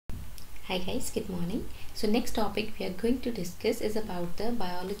Hi guys, good morning. So next topic we are going to discuss is about the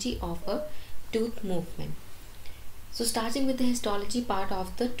biology of a tooth movement. So starting with the histology part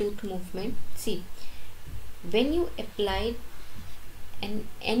of the tooth movement, see, when you apply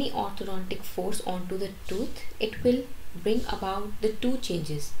any orthodontic force onto the tooth, it will bring about the two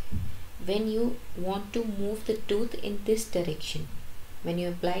changes. When you want to move the tooth in this direction, when you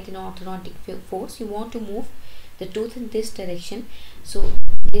apply an orthodontic force, you want to move the tooth in this direction. So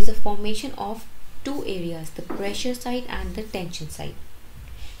there is a formation of two areas, the pressure side and the tension side.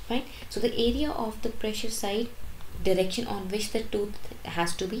 Fine. So the area of the pressure side, direction on which the tooth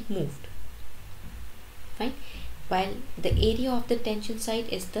has to be moved. Fine. While the area of the tension side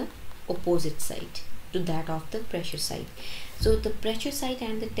is the opposite side to that of the pressure side. So the pressure side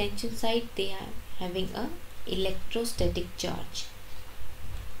and the tension side, they are having a electrostatic charge.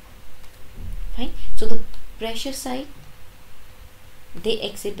 Fine. So the pressure side, they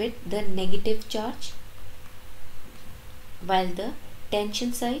exhibit the negative charge, while the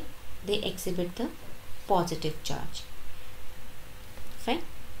tension side, they exhibit the positive charge. Fine.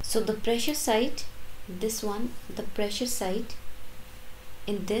 So the pressure side, this one, the pressure side,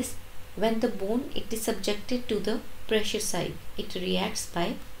 in this, when the bone it is subjected to the pressure side, it reacts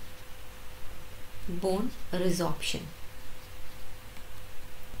by bone resorption,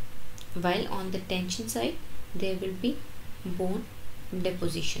 while on the tension side there will be bone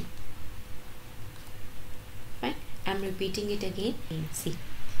deposition. Fine. I'm repeating it again. See,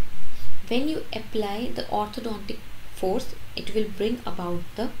 when you apply the orthodontic force, it will bring about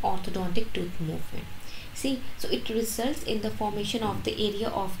the orthodontic tooth movement. See, so it results in the formation of the area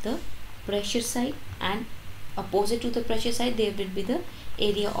of the pressure side, and opposite to the pressure side there will be the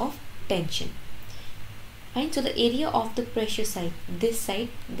area of tension. Fine. So the area of the pressure side, this side,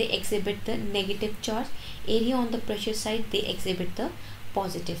 they exhibit the negative charge. Area on the pressure side, they exhibit the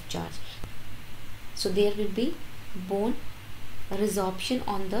positive charge. So there will be bone resorption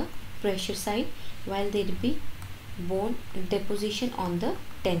on the pressure side, while there will be bone deposition on the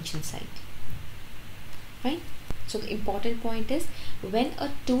tension side. Fine. So the important point is, when a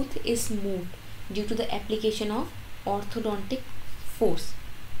tooth is moved due to the application of orthodontic force,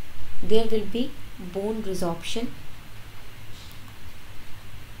 there will be bone resorption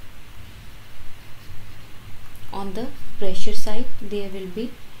on the pressure side, there will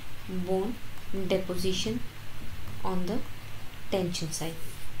be bone deposition on the tension side.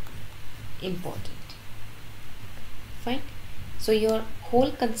 Important. Fine. So your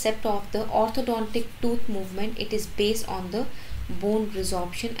whole concept of the orthodontic tooth movement, it is based on the bone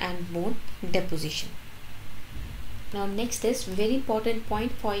resorption and bone deposition. Now next is very important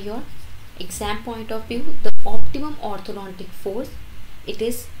point for your exam point of view, the optimum orthodontic force, it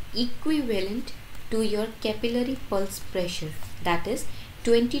is equivalent to your capillary pulse pressure, that is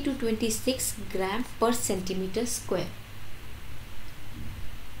 20 to 26 gram per centimeter square.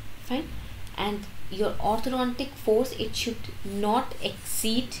 Fine. And your orthodontic force, it should not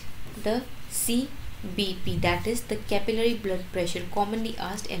exceed the CBP, that is the capillary blood pressure, commonly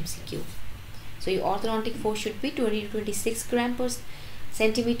asked MCQ. So your orthodontic force should be 20 to 26 gram per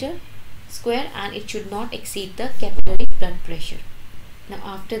centimeter square, and it should not exceed the capillary blood pressure. Now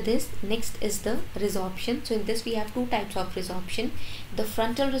after this, next is the resorption. So in this we have two types of resorption, the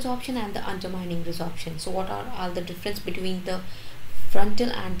frontal resorption and the undermining resorption. So what are the difference between the frontal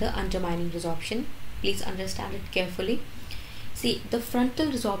and the undermining resorption? Please understand it carefully. See, the frontal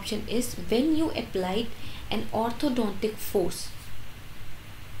resorption is when you applied an orthodontic force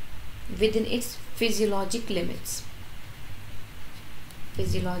within its physiologic limits,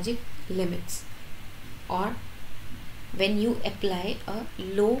 or when you apply a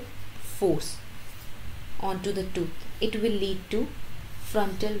low force onto the tooth, it will lead to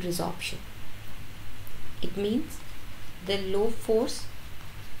frontal resorption. It means the low force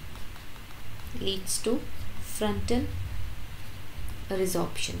leads to frontal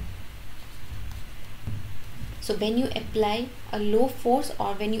resorption. So when you apply a low force,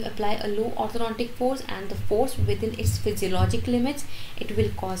 or when you apply a low orthodontic force and the force within its physiologic limits, it will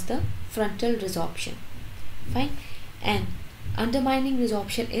cause the frontal resorption. Fine. And undermining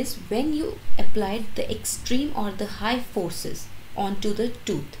resorption is when you applied the extreme or the high forces onto the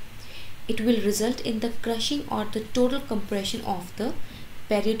tooth. It will result in the crushing or the total compression of the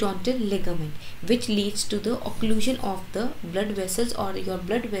periodontal ligament, which leads to the occlusion of the blood vessels, or your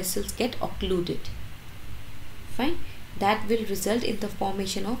blood vessels get occluded. Fine. That will result in the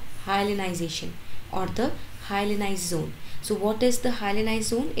formation of hyalinization or the hyalinized zone. So what is the hyalinized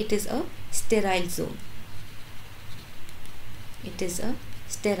zone? It is a sterile zone. It is a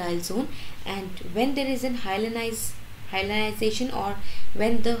sterile zone, and when there is an hyalinized hyalinization or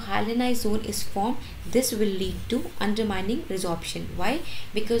when the hyalinized zone is formed, this will lead to undermining resorption. Why?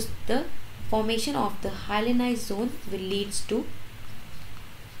 Because the formation of the hyalinized zone will leads to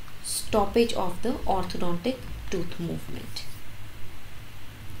stoppage of the orthodontic tooth movement.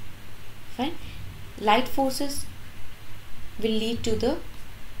 Fine. Light forces will lead to the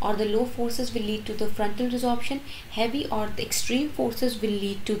low forces will lead to the frontal resorption. Heavy or the extreme forces will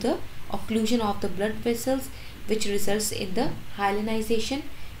lead to the occlusion of the blood vessels, which results in the hyalinization,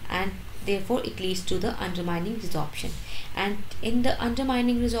 and therefore it leads to the undermining resorption. And in the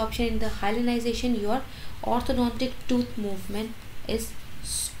undermining resorption, in the hyalinization, your orthodontic tooth movement is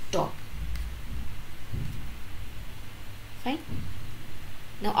stopped. Fine.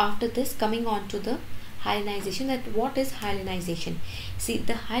 Now after this, coming on to the hyalinization, that what is hyalinization? See,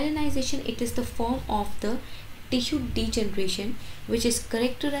 the hyalinization, it is the form of the tissue degeneration which is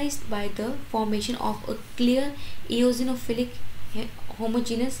characterized by the formation of a clear eosinophilic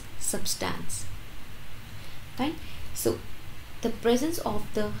homogeneous substance. Fine. So the presence of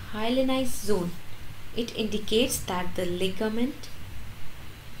the hyalinized zone, it indicates that the ligament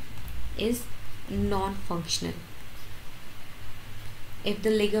is non-functional. If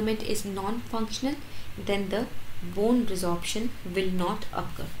the ligament is non-functional, then the bone resorption will not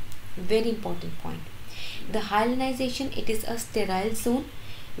occur. Very important point. The hyalinization, it is a sterile zone.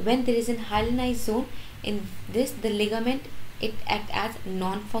 When there is a hyalinized zone, in this the ligament, it acts as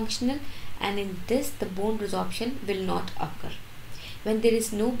non-functional, and in this the bone resorption will not occur. When there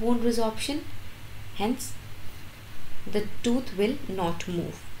is no bone resorption, hence the tooth will not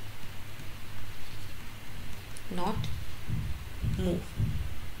move.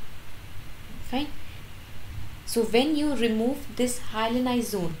 Fine. So when you remove this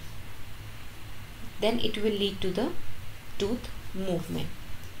hyalinized zone, then it will lead to the tooth movement.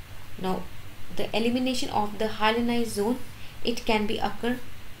 Now the elimination of the hyalinized zone, it can be occurred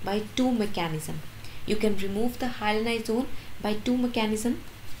by two mechanisms. You can remove the hyalinized zone by two mechanisms.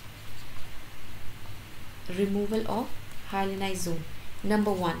 Removal of hyalinized zone.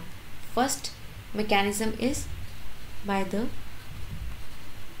 Number one, first mechanism is by the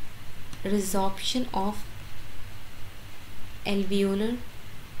resorption of alveolar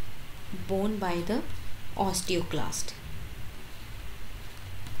bone by the osteoclast,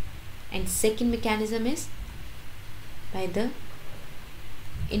 and second mechanism is by the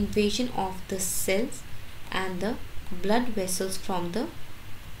invasion of the cells and the blood vessels from the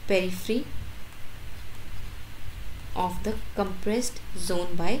periphery of the compressed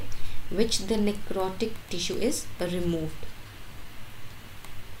zone, by which the necrotic tissue is removed.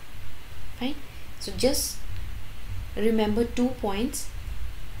 Fine. So just remember 2 points.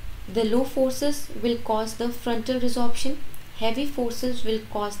 The low forces will cause the frontal resorption. Heavy forces will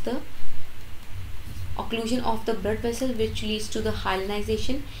cause the occlusion of the blood vessel, which leads to the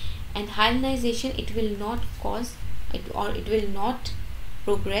hyalinization. And hyalinization, it will not cause it, or it will not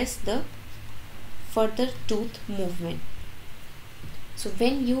progress the further tooth movement. So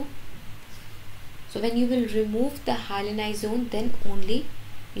when you will remove the hyalinized zone, then only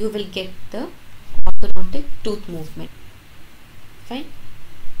you will get the orthodontic tooth movement. Fine.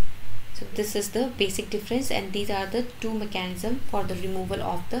 So this is the basic difference, and these are the two mechanisms for the removal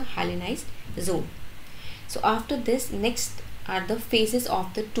of the hyalinized zone. So after this, next are the phases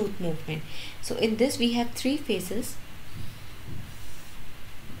of the tooth movement. So in this we have 3 phases.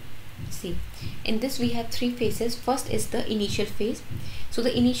 See, in this we have 3 phases. First is the initial phase. So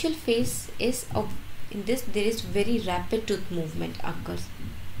the initial phase is in this there is very rapid tooth movement occurs.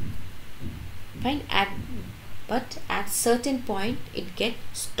 Fine. But at certain point it gets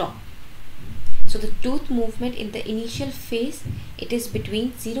stopped. So the tooth movement in the initial phase, it is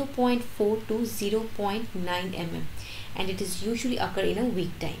between 0.4 to 0.9 mm, and it is usually occur in a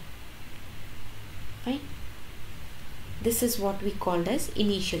week time. Fine. This is what we called as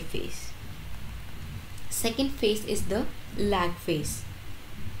initial phase. Second phase is the lag phase.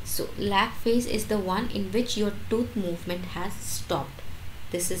 So lag phase is the one in which your tooth movement has stopped.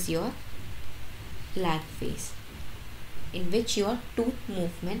 This is your lag phase, in which your tooth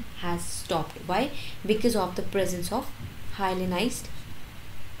movement has stopped. Why? Because of the presence of hyalinized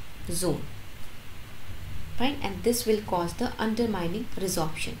zone. Fine. And this will cause the undermining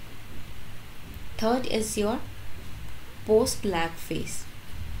resorption. Third is your post lag phase.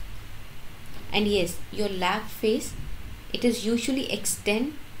 And yes, your lag phase, it is usually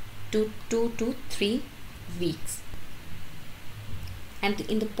extend to 2 to 3 weeks. And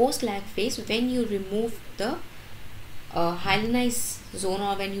in the post lag phase, when you remove the hyalinized zone,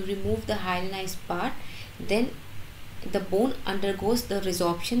 or when you remove the hyalinized part, then the bone undergoes the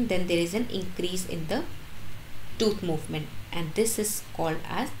resorption, then there is an increase in the tooth movement, and this is called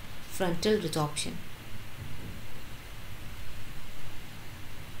as frontal resorption.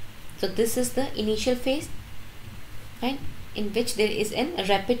 So this is the initial phase, right, in which there is a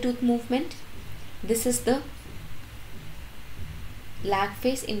rapid tooth movement. This is the lag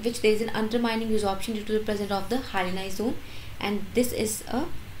phase, in which there is an undermining resorption due to the presence of the hyalinized zone, and this is a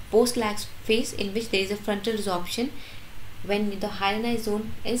post lag phase, in which there is a frontal resorption. When the hyalinized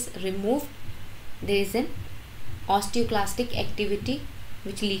zone is removed, there is an osteoclastic activity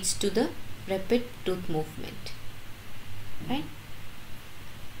which leads to the rapid tooth movement, right?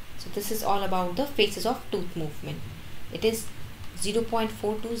 So this is all about the phases of tooth movement. It is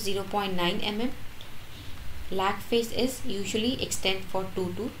 0.4 to 0.9 mm. Lag phase is usually extend for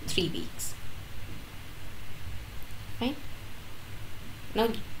 2 to 3 weeks. Right? Now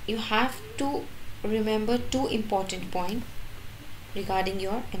you have to remember two important points regarding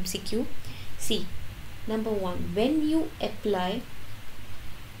your MCQ. See, number one, when you apply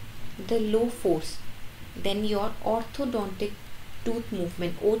the low force, then your orthodontic tooth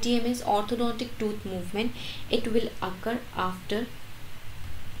movement, OTM is orthodontic tooth movement, it will occur after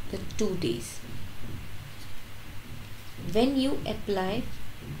the 2 days. When you apply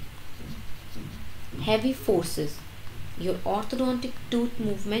heavy forces, your orthodontic tooth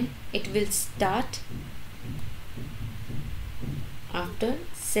movement, it will start after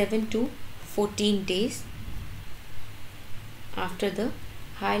 7 to 14 days after the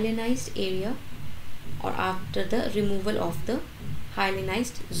hyalinized area or after the removal of the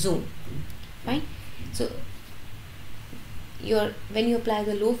hyalinized zone, right? So when you apply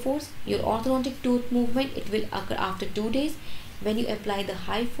the low force, your orthodontic tooth movement, it will occur after 2 days. When you apply the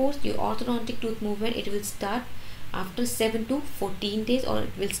high force, your orthodontic tooth movement, it will start after 7 to 14 days, or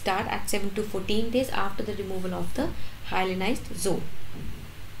it will start at 7 to 14 days after the removal of the hyalinized zone.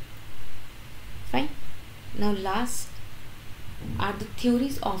 Fine. Now last are the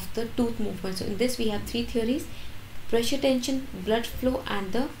theories of the tooth movement. So in this we have 3 theories: pressure tension, blood flow,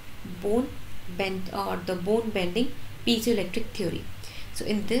 and the bone bend or the bone bending piezoelectric theory. So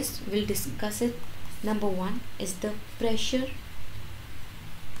in this we'll discuss it. Number 1 is the pressure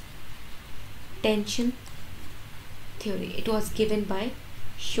tension theory. It was given by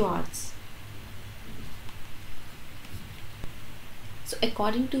Schwartz. So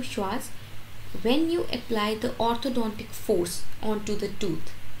according to Schwartz, when you apply the orthodontic force onto the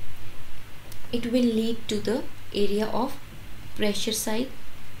tooth, it will lead to the area of pressure side,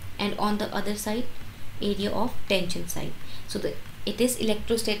 and on the other side area of tension side. So it is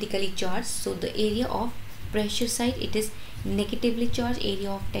electrostatically charged, so the area of pressure side, it is negatively charged, area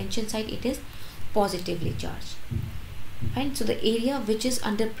of tension side, it is positively charged. Fine. So the area which is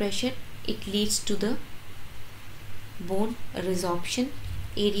under pressure, it leads to the bone resorption.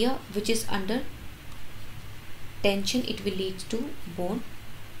 Area which is under tension, it will lead to bone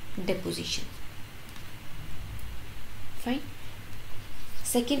deposition. Fine.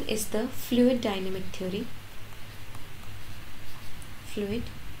 Second is the fluid dynamic theory. Fluid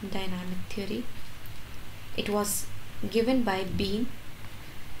dynamic theory. It was given by Bean.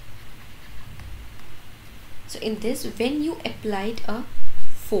 So in this, when you applied a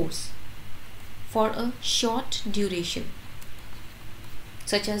force for a short duration,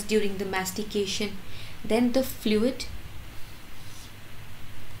 such as during the mastication, then the fluid,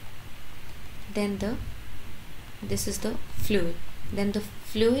 this is the fluid, then the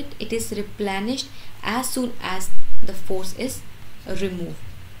fluid, it is replenished as soon as the force is removed.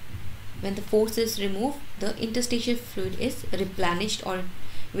 When the force is removed, the interstitial fluid is replenished or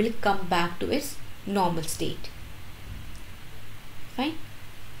will come back to its normal state. Fine.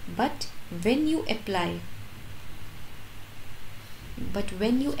 But when you apply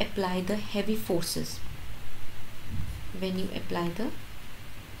the heavy forces,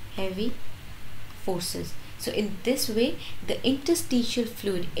 so in this way the interstitial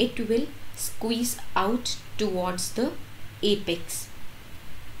fluid, it will squeeze out towards the apex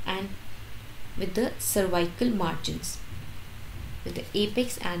and with the cervical margins, with the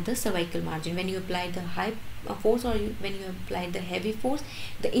apex and the cervical margin. When you apply the high force or when you apply the heavy force,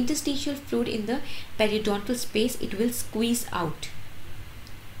 the interstitial fluid in the periodontal space, it will squeeze out,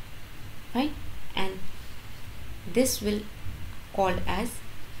 right? And this will called as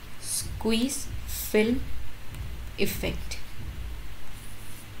squeeze film effect,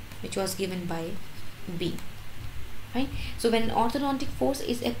 which was given by B. Right? So when orthodontic force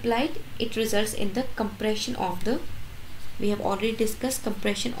is applied, it results in the compression of the, we have already discussed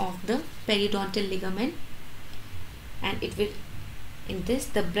compression of the periodontal ligament, and it will, in this,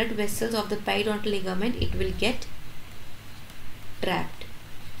 the blood vessels of the periodontal ligament, it will get trapped,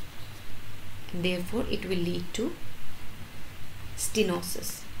 and therefore it will lead to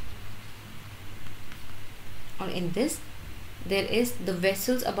stenosis. Or in this, there is the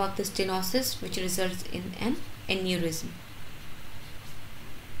vessels above the stenosis which results in an aneurysm.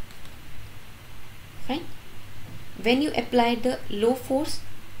 Fine. When you apply the low force,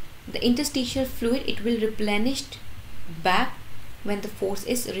 the interstitial fluid, it will replenish back when the force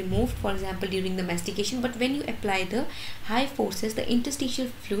is removed, for example during the mastication. But when you apply the high forces, the interstitial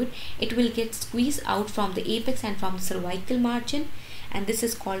fluid, it will get squeezed out from the apex and from the cervical margin, and this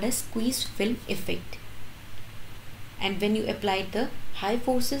is called as squeezed film effect. And when you apply the high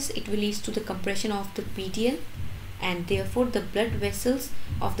forces, it will lead to the compression of the PDL, and therefore the blood vessels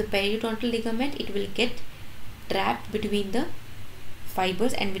of the periodontal ligament, it will get trapped between the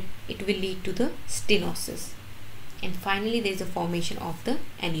fibers and it will lead to the stenosis. And finally there is the formation of the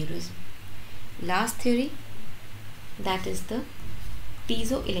aneurysm. Last theory, that is the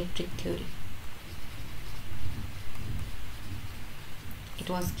piezoelectric theory. It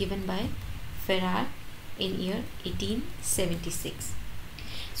was given by Ferrar in year 1876.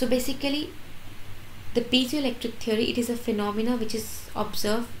 So basically the piezoelectric theory, it is a phenomena which is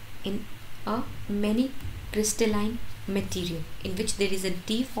observed in a many crystalline material in which there is a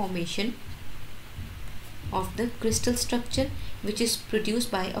deformation of the crystal structure which is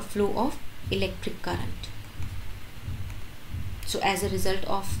produced by a flow of electric current. So as a result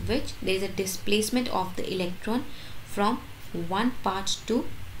of which there is a displacement of the electron from one part to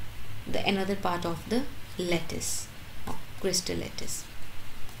the another part of the lattice or crystal lattice.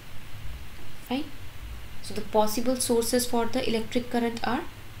 Fine. So the possible sources for the electric current are: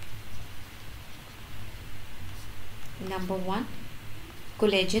 number 1,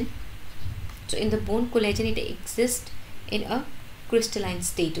 collagen. So in the bone, collagen, it exists in a crystalline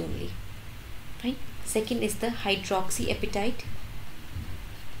state only. Right. Second is the hydroxyapatite.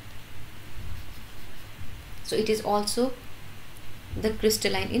 So it is also the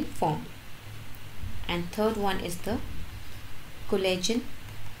crystalline in form. And third one is the collagen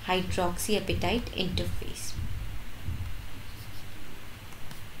hydroxyapatite interface.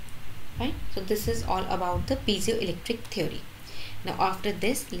 Right. So this is all about the piezoelectric theory. Now after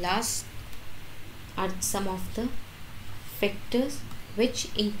this, last are some of the factors which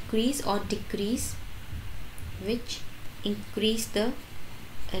increase or decrease, which increase the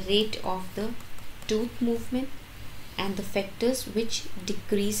rate of the tooth movement, and the factors which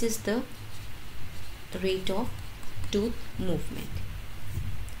decreases the rate of tooth movement.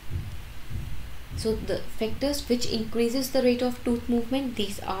 So the factors which increases the rate of tooth movement,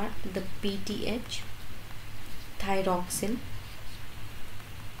 these are the PTH, thyroxine,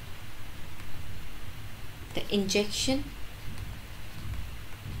 the injection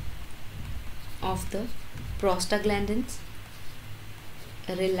of the prostaglandins,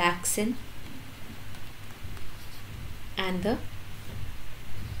 relaxin, and the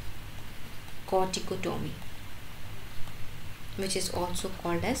corticotomy, which is also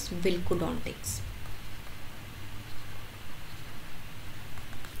called as Wilcodontics.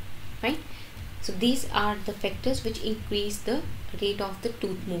 Right. So these are the factors which increase the rate of the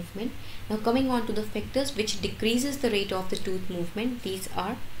tooth movement. Now coming on to the factors which decreases the rate of the tooth movement, these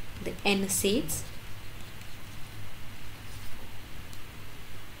are the NSAIDs.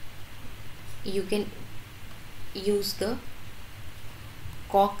 You can use the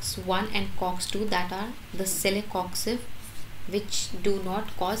COX-1 and COX-2, that are the celecoxib, which do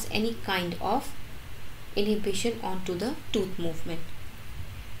not cause any kind of inhibition onto the tooth movement.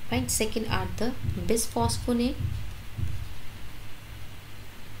 Right. Second are the bisphosphonate,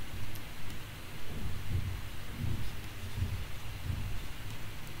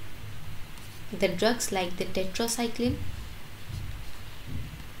 the drugs like the tetracycline,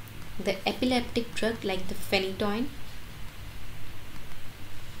 the epileptic drug like the phenytoin,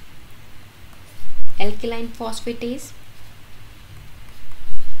 alkaline phosphatase,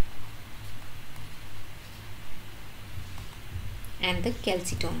 and the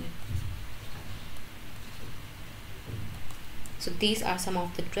calcitonin. So these are some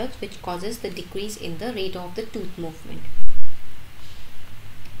of the drugs which causes the decrease in the rate of the tooth movement.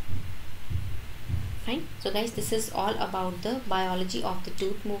 Fine. So guys, this is all about the biology of the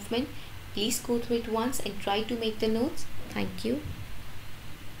tooth movement. Please go through it once and try to make the notes. Thank you.